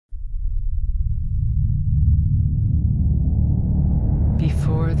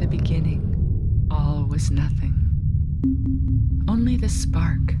knows nothing. Only the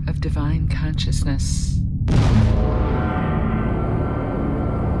spark of divine consciousness.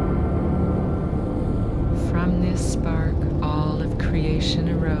 From this spark, all of creation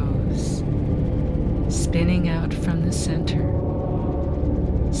arose, spinning out from the center,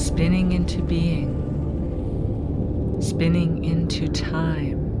 spinning into being, spinning into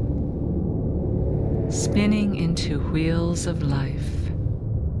time, spinning into wheels of life.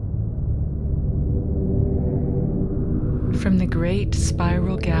 From the great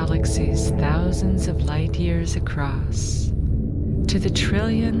spiral galaxies thousands of light years across, to the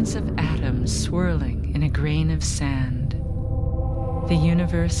trillions of atoms swirling in a grain of sand, the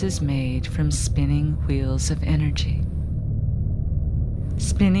universe is made from spinning wheels of energy.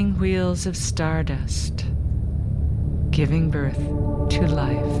 Spinning wheels of stardust, giving birth to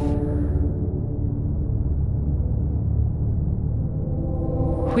life.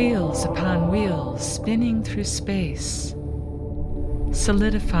 Wheels upon wheels spinning through space,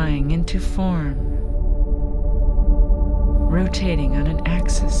 solidifying into form, rotating on an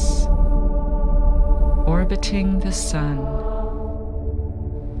axis, orbiting the sun,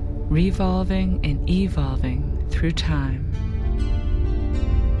 revolving and evolving through time.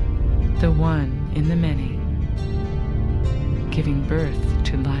 The one in the many, giving birth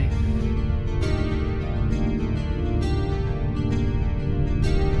to life.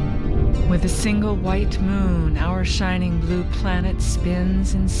 With a single white moon, our shining blue planet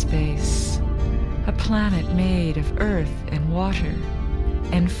spins in space. A planet made of earth and water,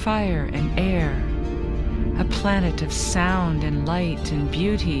 and fire and air. A planet of sound and light and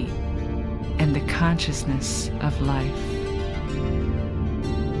beauty, and the consciousness of life.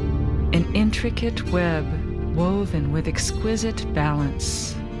 An intricate web woven with exquisite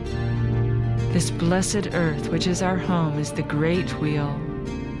balance. This blessed earth, which is our home, is the great wheel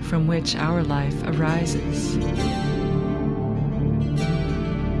from which our life arises.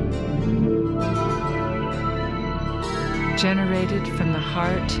 Generated from the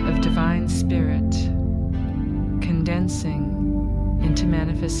heart of divine spirit, condensing into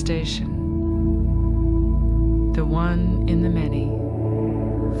manifestation. The one in the many,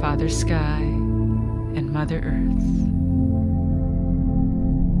 Father Sky and Mother Earth.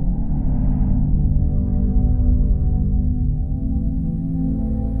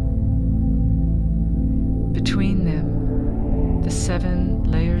 Between them, the 7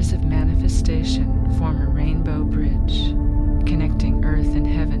 layers of manifestation form a rainbow bridge, connecting earth and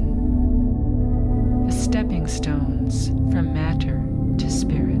heaven, the stepping stones from matter to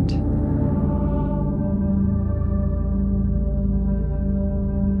spirit.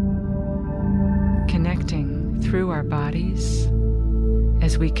 Connecting through our bodies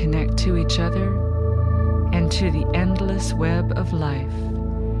as we connect to each other and to the endless web of life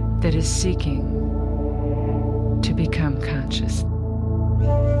that is seeking to become conscious.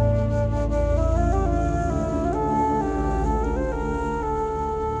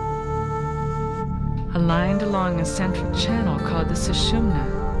 Aligned along a central channel called the Sushumna,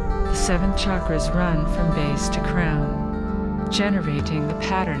 the 7 chakras run from base to crown, generating the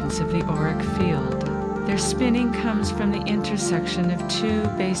patterns of the auric field. Their spinning comes from the intersection of 2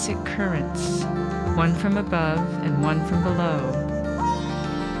 basic currents, one from above and one from below.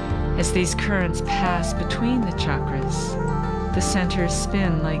 As these currents pass between the chakras, the centers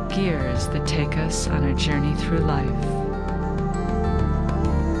spin like gears that take us on our journey through life.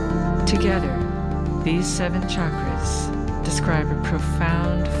 Together, these 7 chakras describe a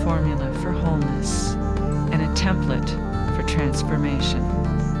profound formula for wholeness and a template for transformation.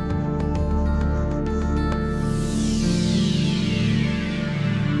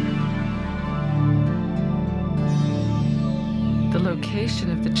 The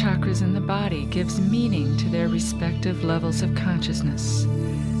location of the chakras in the body gives meaning to their respective levels of consciousness,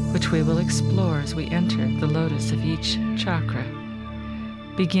 which we will explore as we enter the lotus of each chakra,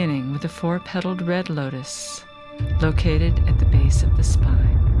 beginning with the 4-petaled red lotus, located at the base of the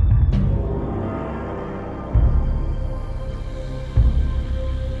spine.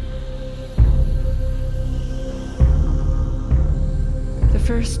 The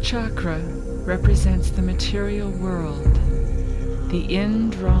first chakra represents the material world, the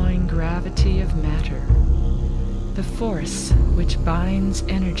indrawing gravity of matter, the force which binds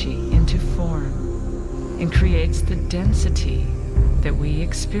energy into form and creates the density that we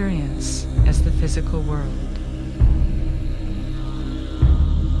experience as the physical world.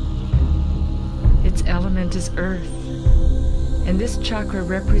 Its element is earth, and this chakra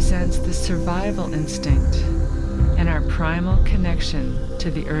represents the survival instinct and our primal connection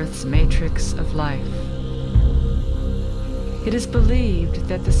to the earth's matrix of life. It is believed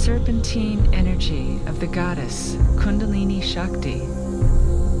that the serpentine energy of the goddess Kundalini Shakti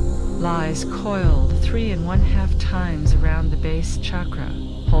lies coiled 3½ times around the base chakra,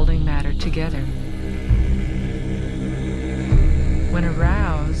 holding matter together. When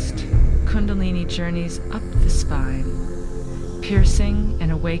aroused, Kundalini journeys up the spine, piercing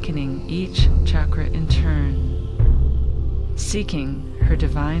and awakening each chakra in turn, seeking her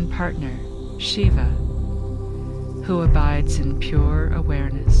divine partner, Shiva, who abides in pure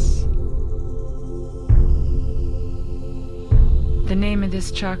awareness. The name of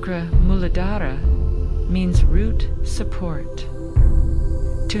this chakra, Muladhara, means root support.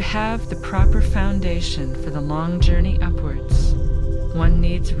 To have the proper foundation for the long journey upwards, one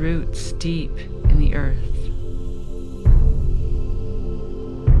needs roots deep in the earth.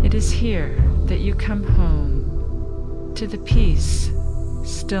 It is here that you come home to the peace,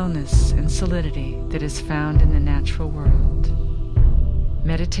 stillness, and solidity that is found in the natural world.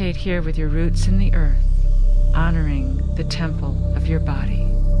 Meditate here with your roots in the earth, honoring the temple of your body.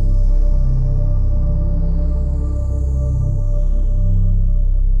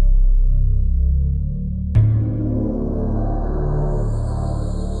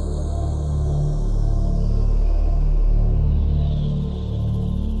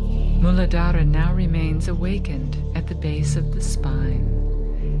 Muladhara now remains awakened at the base of the spine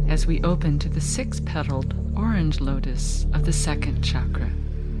as we open to the 6-petaled orange lotus of the 2nd chakra,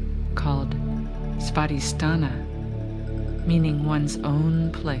 called Svadhisthana, meaning one's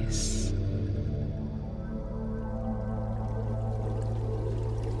own place.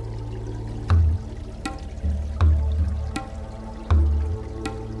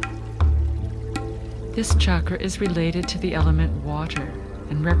 This chakra is related to the element water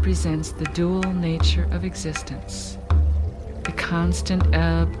and represents the dual nature of existence, the constant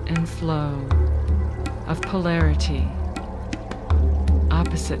ebb and flow of polarity,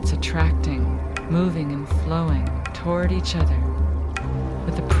 opposites attracting, moving and flowing toward each other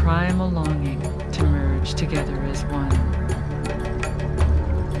with a primal longing to merge together as one.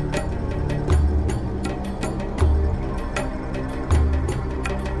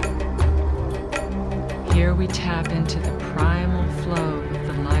 Here we tap into the primal flow of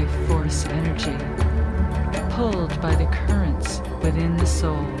the life force energy, pulled by the currents within the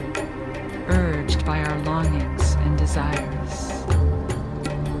soul, urged by our longings and desires.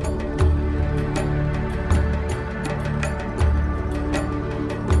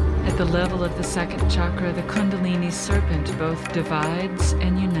 At the level of the 2nd chakra, the Kundalini serpent both divides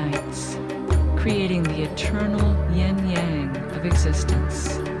and unites, creating the eternal yin-yang of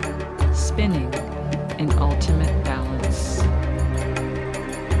existence, spinning in ultimate balance.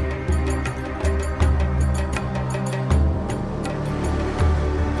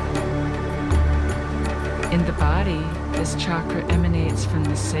 In the body, this chakra emanates from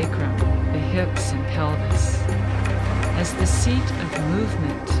the sacrum, the hips and pelvis, as the seat of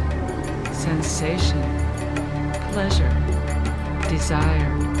movement, sensation, pleasure,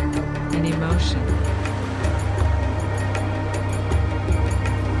 desire, and emotion.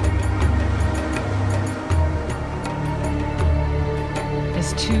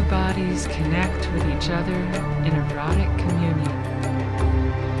 As two bodies connect with each other in erotic communion,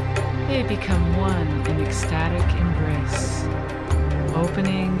 they become one in ecstatic embrace,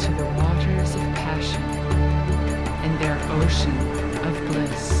 opening to the waters of passion and their ocean of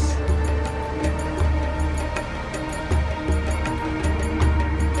bliss.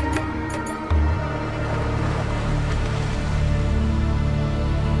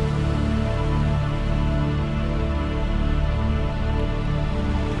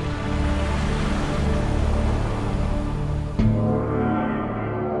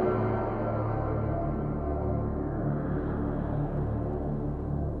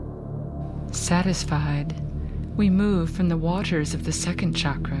 Satisfied, we move from the waters of the 2nd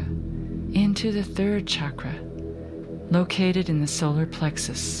chakra into the 3rd chakra, located in the solar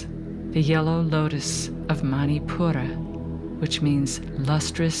plexus, the yellow lotus of Manipura, which means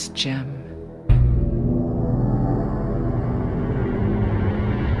lustrous gem.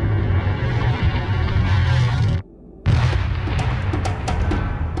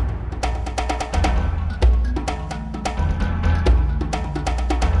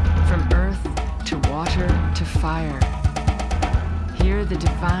 Fire. Here the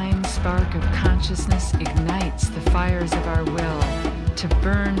divine spark of consciousness ignites the fires of our will to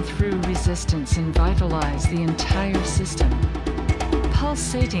burn through resistance and vitalize the entire system.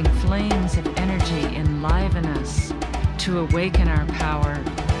 Pulsating flames of energy enliven us to awaken our power,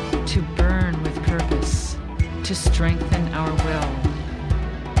 to burn with purpose, to strengthen our will.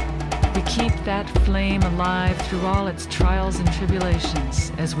 We to keep that flame alive through all its trials and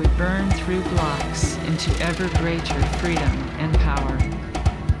tribulations as we burn through blocks into ever greater freedom and power.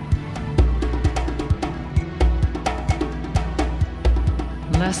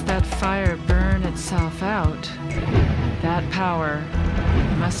 Lest that fire burn itself out, that power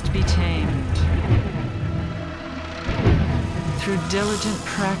must be tamed. Through diligent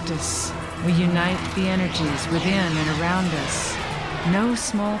practice, we unite the energies within and around us. No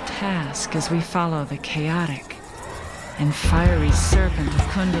small task as we follow the chaotic and fiery serpent of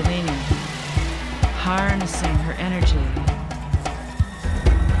Kundalini, harnessing her energy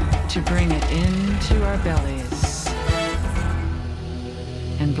to bring it into our bellies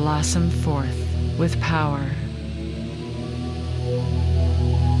and blossom forth with power.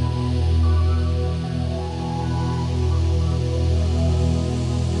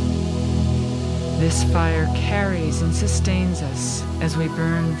 This fire carries and sustains us as we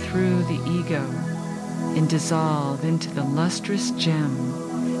burn through the ego and dissolve into the lustrous gem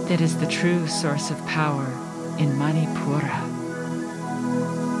that is the true source of power in Manipura.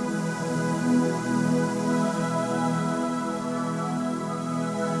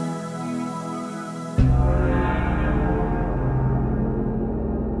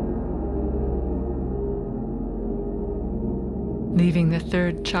 Leaving the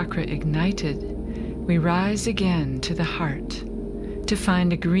third chakra ignited, we rise again to the heart to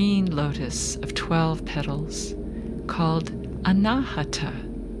find a green lotus of 12 petals called Anahata,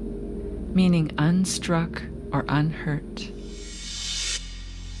 meaning unstruck or unhurt.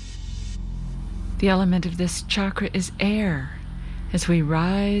 The element of this chakra is air as we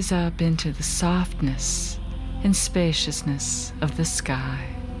rise up into the softness and spaciousness of the sky.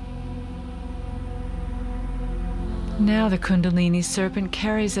 Now the Kundalini serpent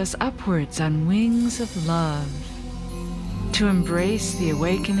carries us upwards on wings of love to embrace the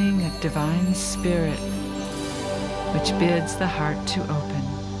awakening of divine spirit, which bids the heart to open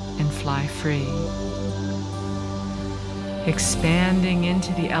and fly free. Expanding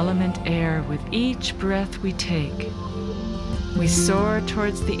into the element air with each breath we take, we soar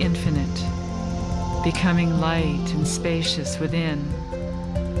towards the infinite, becoming light and spacious within.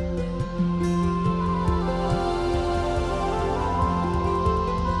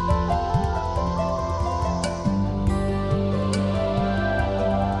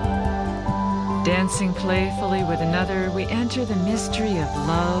 Dancing playfully with another, we enter the mystery of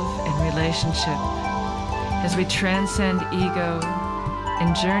love and relationship as we transcend ego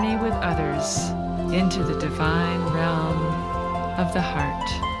and journey with others into the divine realm of the heart.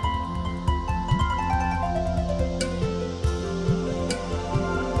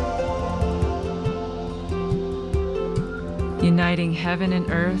 Uniting heaven and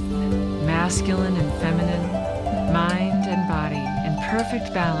earth, masculine and feminine, mind and body in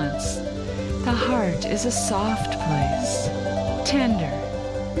perfect balance, the heart is a soft place, tender,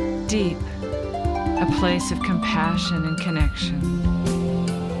 deep, a place of compassion and connection.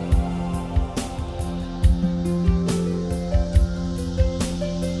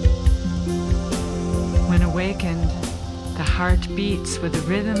 When awakened, the heart beats with the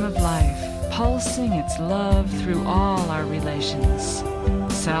rhythm of life, pulsing its love through all our relations,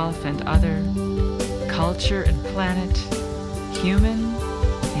 self and other, culture and planet, human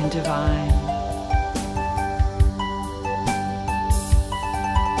and divine.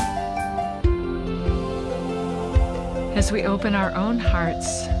 As we open our own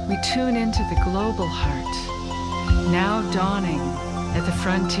hearts, we tune into the global heart, now dawning at the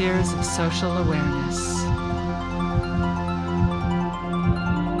frontiers of social awareness.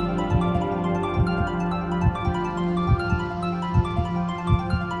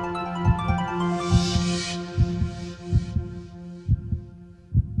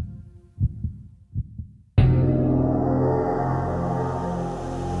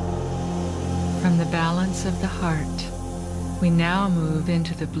 From the balance of the heart, we now move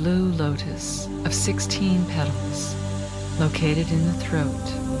into the blue lotus of 16 petals, located in the throat,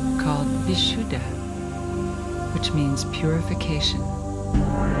 called Vishuddha, which means purification.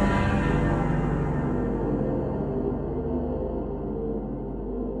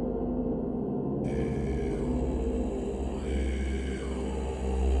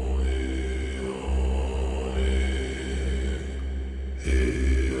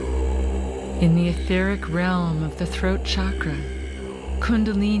 In the etheric realm of the throat chakra,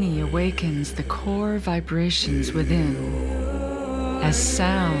 Kundalini awakens the core vibrations within, as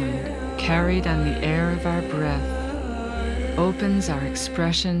sound carried on the air of our breath opens our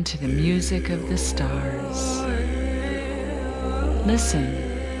expression to the music of the stars. Listen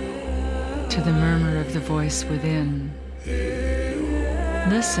to the murmur of the voice within.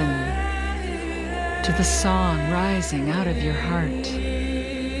 Listen to the song rising out of your heart.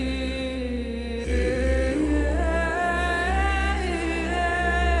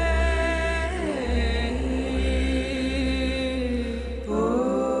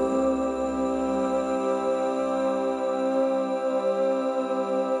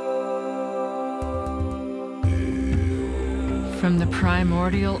 From the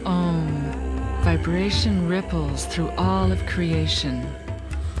primordial Om, vibration ripples through all of creation,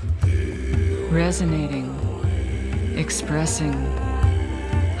 resonating, expressing,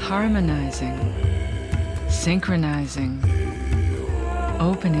 harmonizing, synchronizing,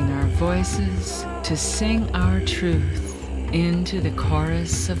 opening our voices to sing our truth into the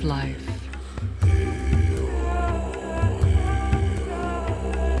chorus of life.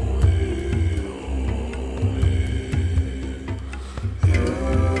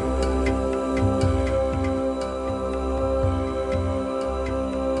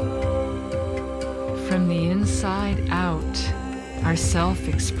 From the inside out, our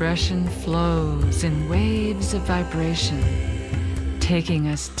self-expression flows in waves of vibration, taking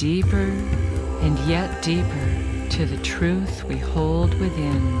us deeper and yet deeper to the truth we hold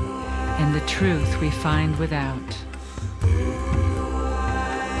within and the truth we find without.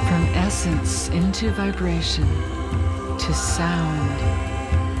 From essence into vibration, to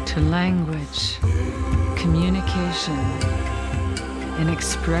sound, to language, communication, and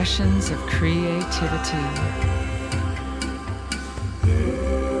expressions of creativity.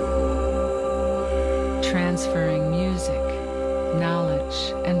 Transferring music,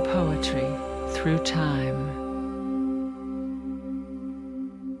 knowledge, and poetry through time.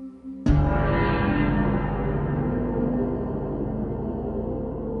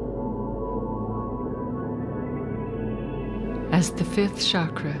 As the fifth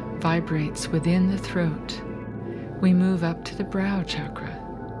chakra vibrates within the throat, we move up to the brow chakra,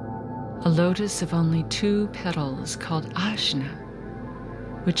 a lotus of only 2 petals called Ajna,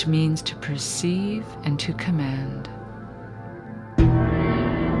 which means to perceive and to command.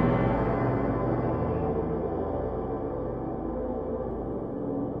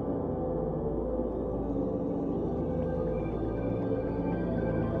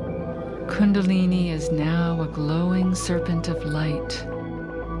 Kundalini is now a glowing serpent of light,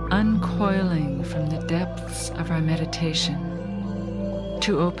 uncoiling from the depths of our meditation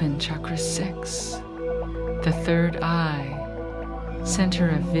to open chakra 6, the third eye, center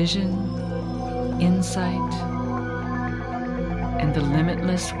of vision, insight, and the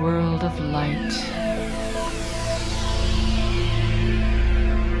limitless world of light.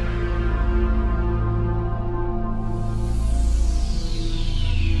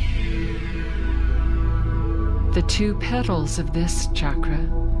 The 2 petals of this chakra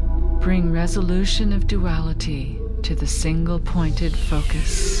bring resolution of duality to the single-pointed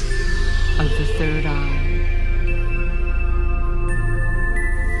focus of the third eye.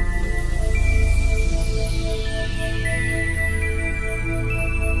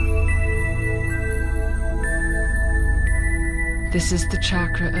 This is the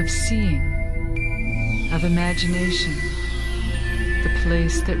chakra of seeing, of imagination, the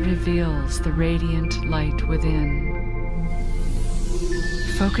place that reveals the radiant light within.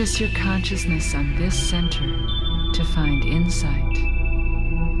 Focus your consciousness on this center to find insight,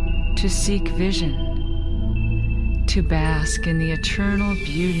 to seek vision, to bask in the eternal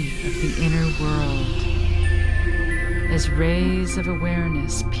beauty of the inner world, as rays of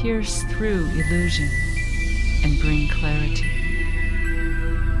awareness pierce through illusion and bring clarity.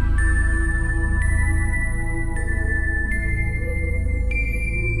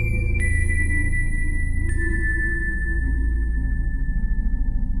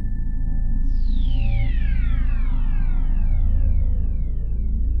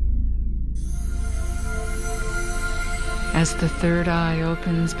 As the third eye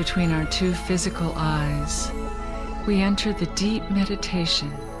opens between our 2 physical eyes, we enter the deep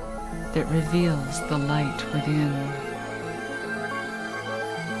meditation that reveals the light within.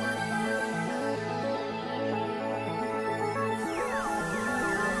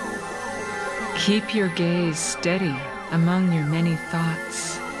 Keep your gaze steady among your many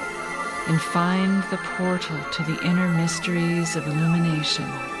thoughts and find the portal to the inner mysteries of illumination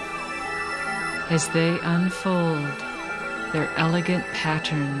as they unfold their elegant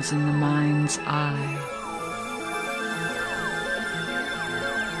patterns in the mind's eye.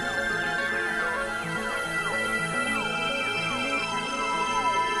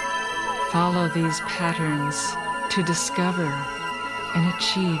 Follow these patterns to discover and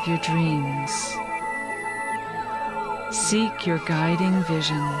achieve your dreams. Seek your guiding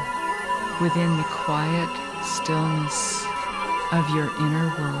vision within the quiet stillness of your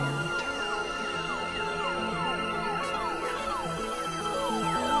inner world.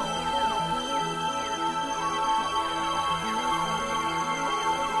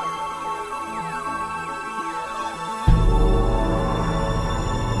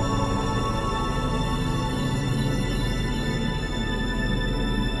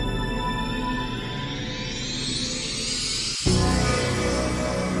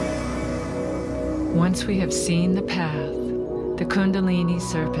 Once we have seen the path, the Kundalini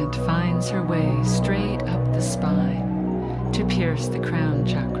serpent finds her way straight up the spine to pierce the crown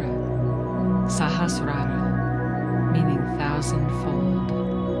chakra, Sahasrara, meaning thousandfold.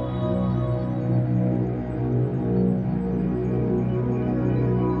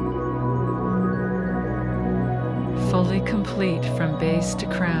 Fully complete from base to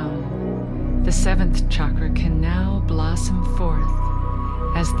crown, the seventh chakra can now blossom forth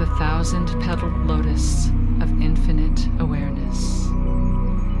as the 1,000-petaled lotus of infinite awareness,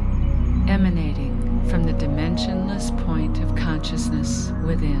 emanating from the dimensionless point of consciousness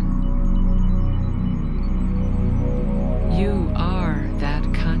within. You are that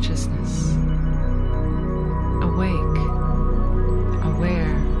consciousness, awake,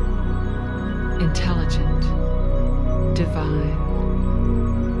 aware, intelligent, divine.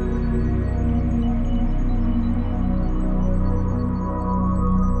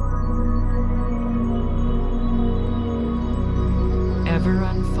 Ever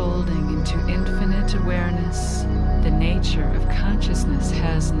unfolding into infinite awareness, the nature of consciousness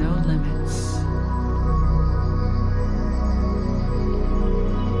has no limits.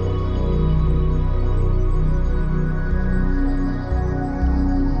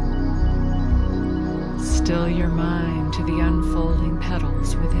 Still your mind to the unfolding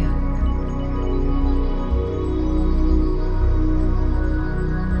petals within.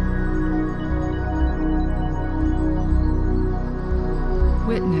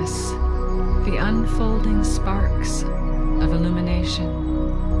 Witness the unfolding sparks of illumination.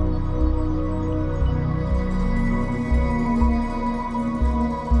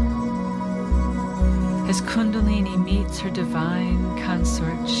 As Kundalini meets her divine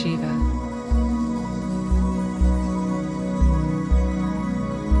consort Shiva,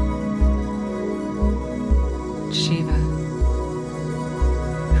 Shiva,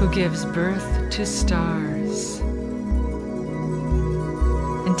 who gives birth to stars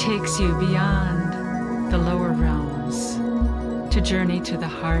and takes you beyond the lower realms to journey to the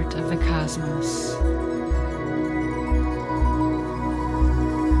heart of the cosmos.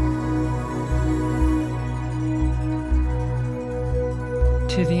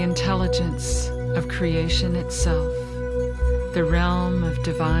 To the intelligence of creation itself, the realm of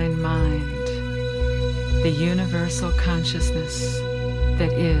divine mind, the universal consciousness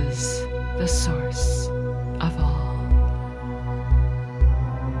that is the source of all.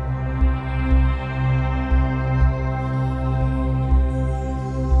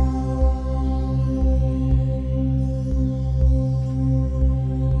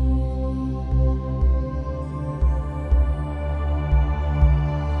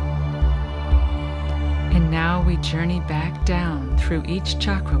 Now we journey back down through each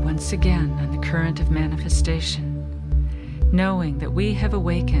chakra once again on the current of manifestation, knowing that we have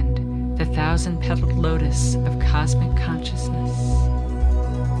awakened the 1,000-petaled lotus of cosmic consciousness.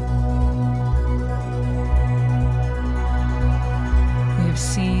 We have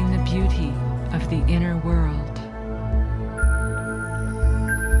seen the beauty of the inner world.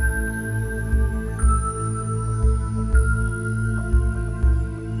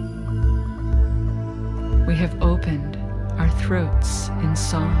 We have opened our throats in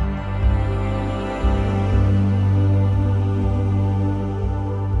song.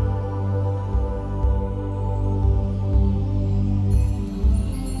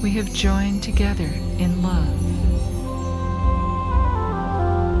 We have joined together in love.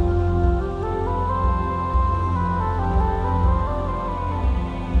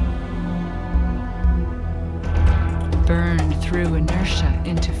 Burned through inertia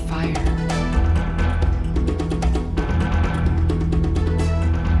into fire.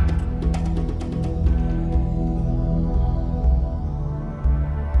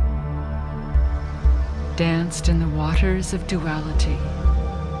 Danced in the waters of duality.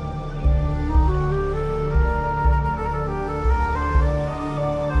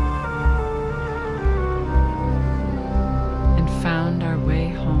 And found our way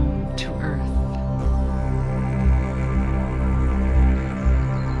home to earth.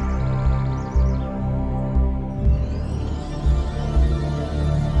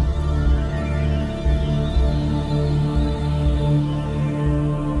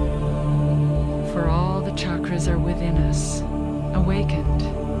 For all the chakras are within us, awakened,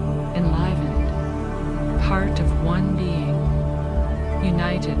 enlivened, part of one being,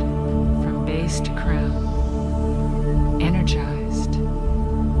 united from base to crown, energized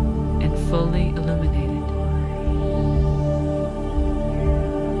and fully illuminated.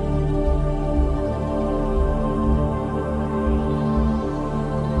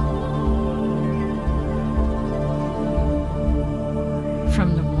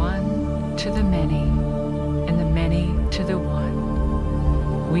 From the one to the many,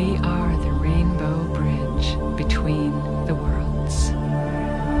 We are the rainbow bridge between